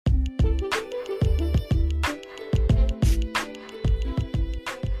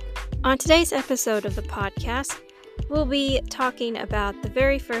On today's episode of the podcast, we'll be talking about the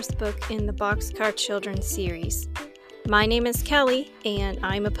very first book in the Boxcar Children series. My name is Kelly, and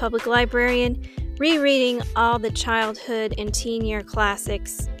I'm a public librarian, rereading all the childhood and teen year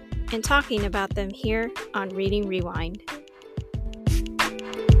classics and talking about them here on Reading Rewind.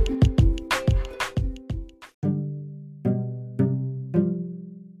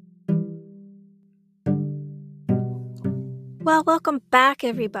 Well, welcome back,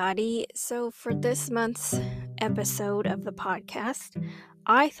 everybody. So for this month's episode of the podcast,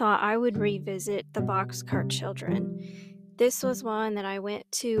 I thought I would revisit the Boxcar Children. This was one that I went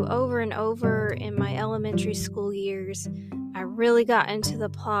to over and over in my elementary school years. I really got into the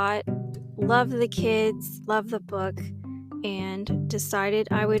plot, loved the kids, loved the book, and decided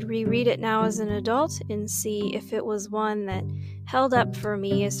I would reread it now as an adult and see if it was one that held up for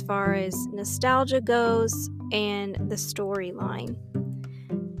me as far as nostalgia goes and the storyline.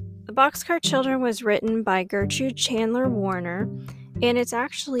 The Boxcar Children was written by Gertrude Chandler Warner, and it's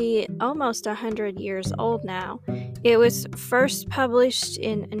actually almost 100 years old now. It was first published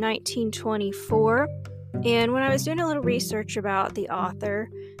in 1924, and when I was doing a little research about the author,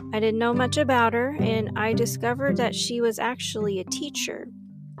 I didn't know much about her, and I discovered that she was actually a teacher.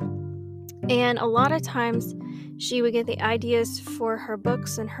 And a lot of times, she would get the ideas for her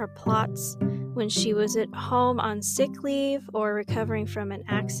books and her plots when she was at home on sick leave or recovering from an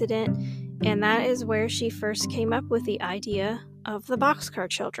accident, and that is where she first came up with the idea of the Boxcar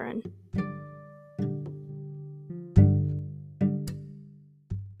Children.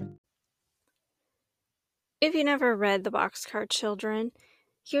 If you never read the Boxcar Children,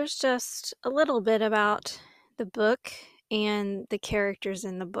 here's just a little bit about the book and the characters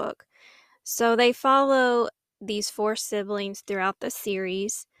in the book. So they follow these four siblings throughout the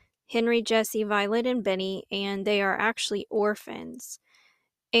series: Henry, Jesse, Violet, and Benny, and they are actually orphans.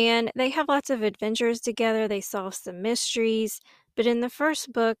 And they have lots of adventures together. They solve some mysteries. But in the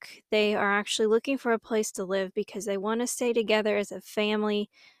first book, they are actually looking for a place to live because they want to stay together as a family.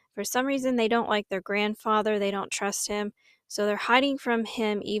 For some reason, they don't like their grandfather. They don't trust him. So they're hiding from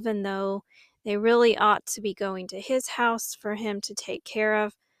him, even though they really ought to be going to his house for him to take care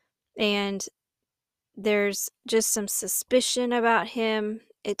of. And there's just some suspicion about him.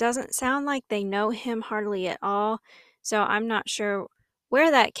 It doesn't sound like they know him hardly at all. So I'm not sure where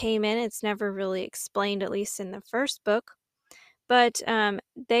that came in. It's never really explained, at least in the first book. But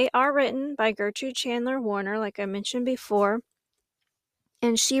they are written by Gertrude Chandler Warner, like I mentioned before.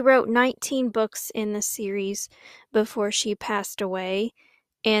 And she wrote 19 books in the series before she passed away.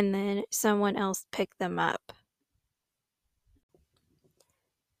 And then someone else picked them up.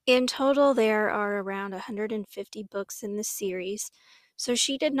 In total, there are around 150 books in the series, so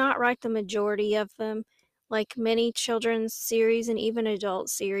she did not write the majority of them. Like many children's series and even adult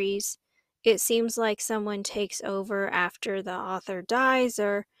series, it seems like someone takes over after the author dies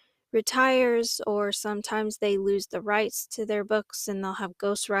or retires, or sometimes they lose the rights to their books and they'll have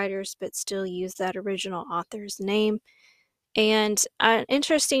ghostwriters but still use that original author's name. And an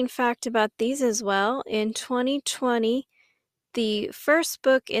interesting fact about these as well, in 2020, the first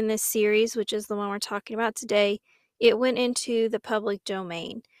book in this series, which is the one we're talking about today, it went into the public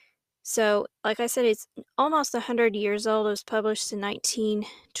domain. So, like I said, it's almost 100 years old. It was published in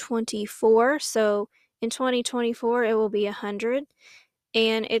 1924. So, in 2024, it will be 100.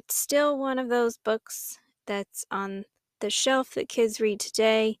 And it's still one of those books that's on the shelf that kids read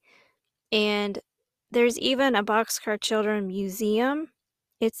today. And there's even a Boxcar Children Museum.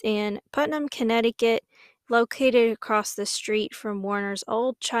 It's in Putnam, Connecticut, located across the street from Warner's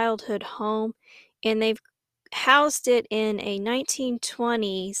old childhood home, and they've housed it in a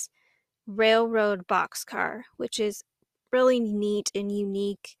 1920s railroad boxcar, which is really neat and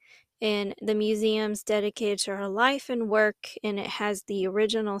unique. And the museum's dedicated to her life and work, and it has the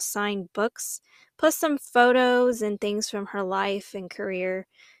original signed books, plus some photos and things from her life and career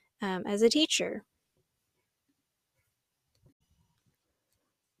as a teacher.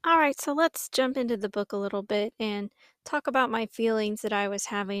 All right, so let's jump into the book a little bit and talk about my feelings that I was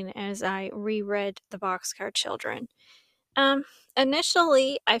having as I reread The Boxcar Children. Um,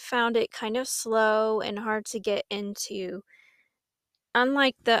 Initially, I found it kind of slow and hard to get into.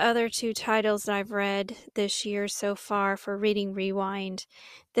 Unlike the other two titles that I've read this year so far for Reading Rewind,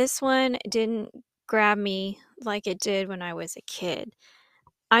 this one didn't grab me like it did when I was a kid.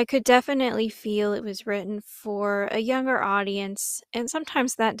 I could definitely feel it was written for a younger audience, and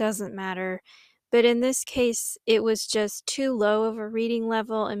sometimes that doesn't matter. But in this case, it was just too low of a reading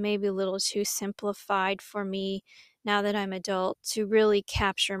level and maybe a little too simplified for me now that I'm adult to really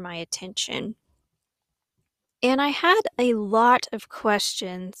capture my attention. And I had a lot of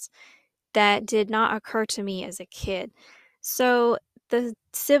questions that did not occur to me as a kid. So the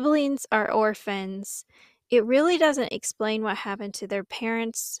siblings are orphans. It really doesn't explain what happened to their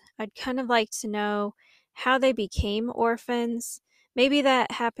parents. I'd kind of like to know how they became orphans. Maybe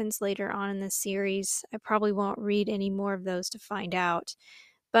that happens later on in the series. I probably won't read any more of those to find out.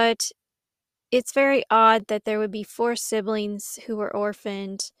 But it's very odd that there would be four siblings who were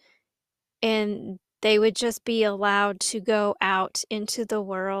orphaned and they would just be allowed to go out into the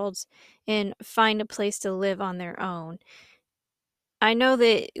world and find a place to live on their own. I know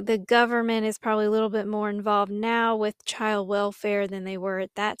that the government is probably a little bit more involved now with child welfare than they were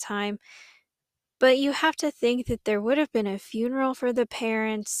at that time, but you have to think that there would have been a funeral for the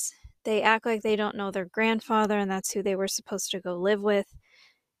parents. They act like they don't know their grandfather, and that's who they were supposed to go live with.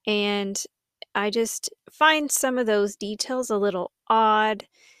 And I just find some of those details a little odd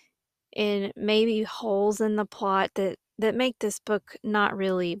and maybe holes in the plot that make this book not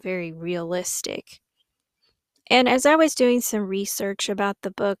really very realistic. And as I was doing some research about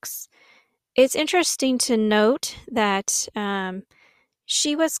the books, it's interesting to note that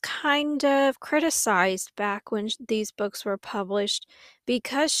she was kind of criticized back when these books were published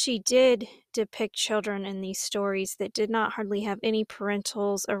because she did depict children in these stories that did not hardly have any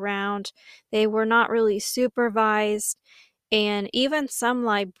parentals around. They were not really supervised. And even some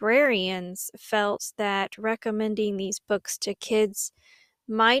librarians felt that recommending these books to kids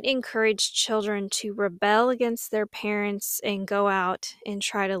might encourage children to rebel against their parents and go out and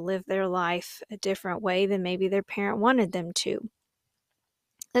try to live their life a different way than maybe their parent wanted them to.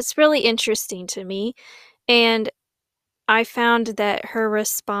 That's really interesting to me. And I found that her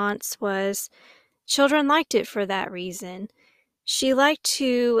response was children liked it for that reason. She liked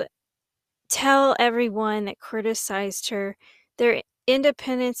to tell everyone that criticized her their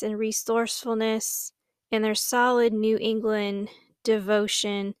independence and resourcefulness and their solid New England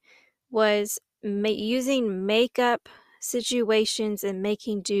devotion was using makeup situations and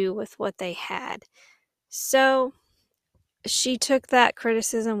making do with what they had. So she took that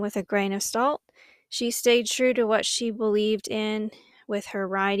criticism with a grain of salt. She stayed true to what she believed in with her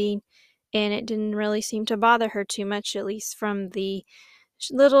writing, and it didn't really seem to bother her too much, at least from the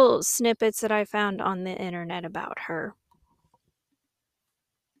little snippets that I found on the internet about her.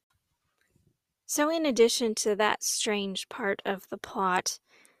 So, in addition to that strange part of the plot,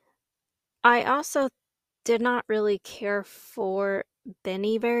 I also did not really care for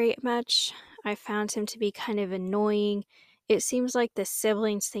Benny very much. I found him to be kind of annoying. It seems like the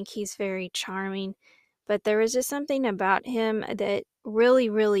siblings think he's very charming, but there was just something about him that really,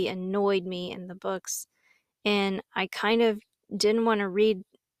 really annoyed me in the books. And I kind of didn't want to read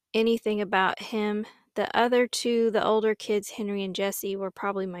anything about him. The other two, the older kids, Henry and Jesse, were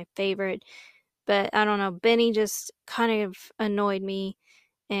probably my favorite, but I don't know, Benny just kind of annoyed me,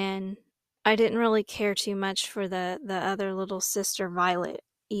 and I didn't really care too much for the other little sister, Violet,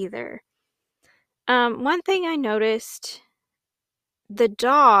 either. One thing I noticed, the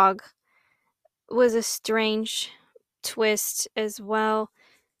dog was a strange twist as well,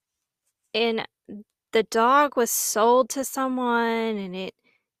 and the dog was sold to someone and it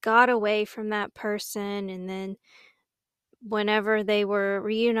got away from that person, and then whenever they were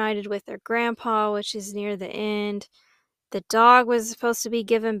reunited with their grandpa, which is near the end, the dog was supposed to be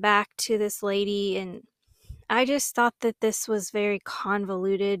given back to this lady, and I just thought that this was very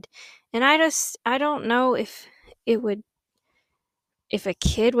convoluted, and I don't know it would if a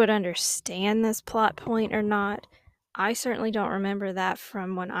kid would understand this plot point or not. I certainly don't remember that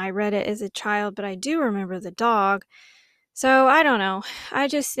from when I read it as a child, but I do remember the dog. So I don't know. I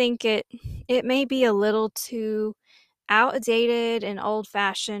just think it may be a little too outdated and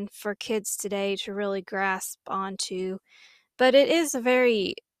old-fashioned for kids today to really grasp onto, but it is a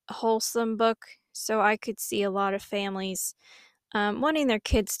very wholesome book, so I could see a lot of families wanting their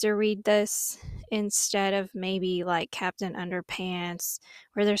kids to read this instead of maybe like Captain Underpants,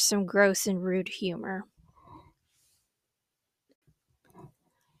 where there's some gross and rude humor.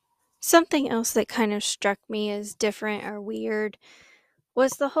 Something else that kind of struck me as different or weird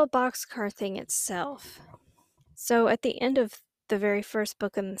was the whole boxcar thing itself. So at the end of the very first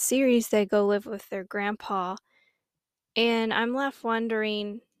book in the series, they go live with their grandpa, and I'm left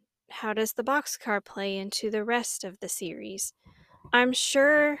wondering, how does the boxcar play into the rest of the series? I'm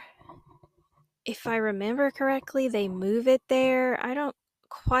sure, if I remember correctly, they move it there. I don't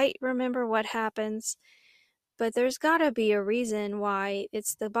quite remember what happens, but there's gotta be a reason why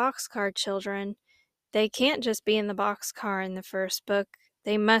it's the Boxcar Children. They can't just be in the boxcar in the first book.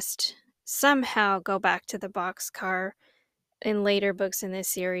 They must somehow go back to the boxcar in later books in this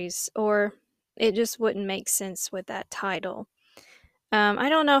series, or it just wouldn't make sense with that title. I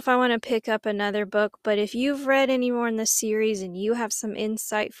don't know if I want to pick up another book, but if you've read any more in the series and you have some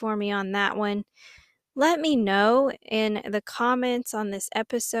insight for me on that one, let me know in the comments on this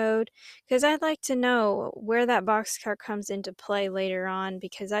episode, because I'd like to know where that boxcar comes into play later on,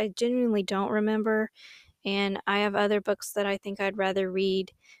 because I genuinely don't remember, and I have other books that I think I'd rather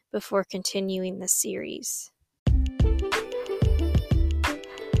read before continuing the series.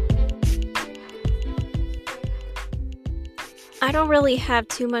 I don't really have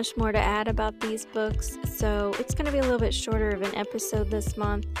too much more to add about these books, so it's going to be a little bit shorter of an episode this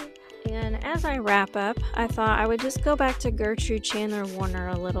month. And as I wrap up, I thought I would just go back to Gertrude Chandler Warner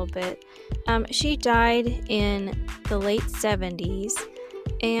a little bit. She died in the late 70s,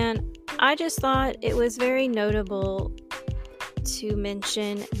 and I just thought it was very notable to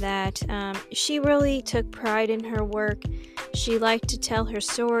mention that she really took pride in her work. She liked to tell her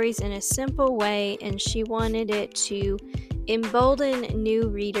stories in a simple way, and she wanted it to embolden new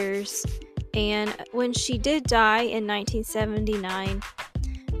readers. And when she did die in 1979,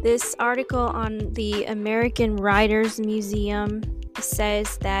 this article on the American Writers Museum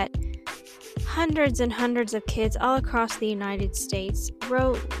says that hundreds and hundreds of kids all across the United States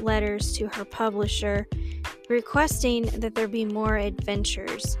wrote letters to her publisher requesting that there be more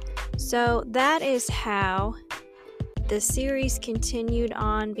adventures. So that is how the series continued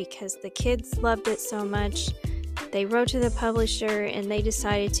on, because the kids loved it so much. They wrote to the publisher and they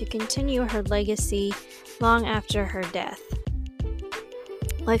decided to continue her legacy long after her death.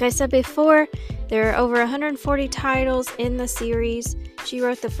 Like I said before, there are over 140 titles in the series. She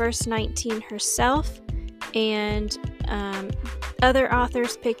wrote the first 19 herself, and other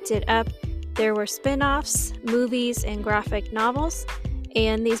authors picked it up. There were spin-offs, movies, and graphic novels,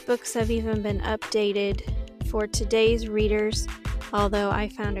 and these books have even been updated for today's readers, although I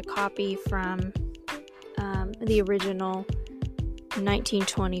found a copy from the original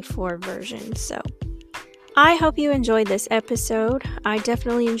 1924 version. So I hope you enjoyed this episode. I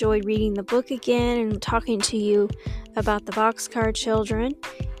definitely enjoyed reading the book again and talking to you about the Boxcar Children,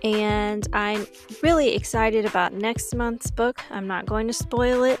 and I'm really excited about next month's book. I'm not going to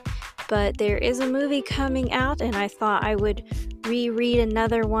spoil it, but there is a movie coming out, and I thought I would reread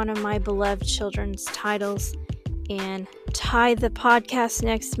another one of my beloved children's titles and tie the podcast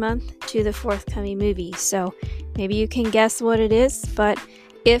next month to the forthcoming movie. So maybe you can guess what it is, but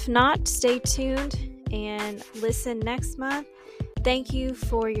if not, stay tuned and listen next month. Thank you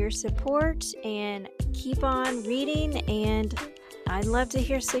for your support, and keep on reading, and I'd love to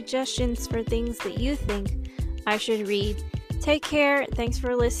hear suggestions for things that you think I should read. Take care, thanks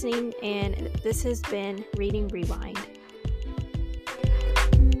for listening, and this has been Reading Rewind.